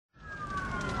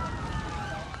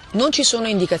Non ci sono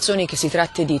indicazioni che si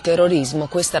tratti di terrorismo,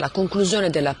 questa è la conclusione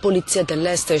della polizia del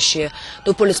Leicestershire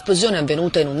dopo l'esplosione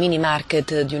avvenuta in un mini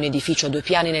market di un edificio a 2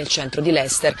 piani nel centro di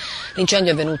Leicester.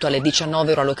 L'incendio è avvenuto alle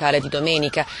 19 ora locale di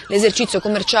domenica. L'esercizio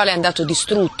commerciale è andato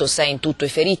distrutto, 6 in tutto i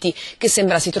feriti che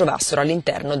sembra si trovassero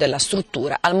all'interno della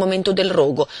struttura al momento del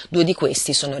rogo. 2 di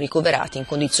questi sono ricoverati in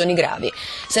condizioni gravi.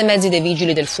 6 mezzi dei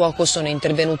vigili del fuoco sono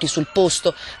intervenuti sul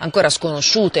posto, ancora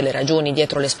sconosciute le ragioni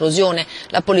dietro l'esplosione.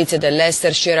 La polizia del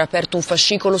Leicestershire ha aperto un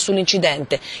fascicolo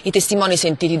sull'incidente. I testimoni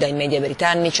sentiti dai media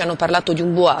britannici hanno parlato di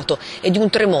un boato e di un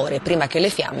tremore prima che le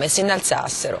fiamme si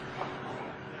innalzassero.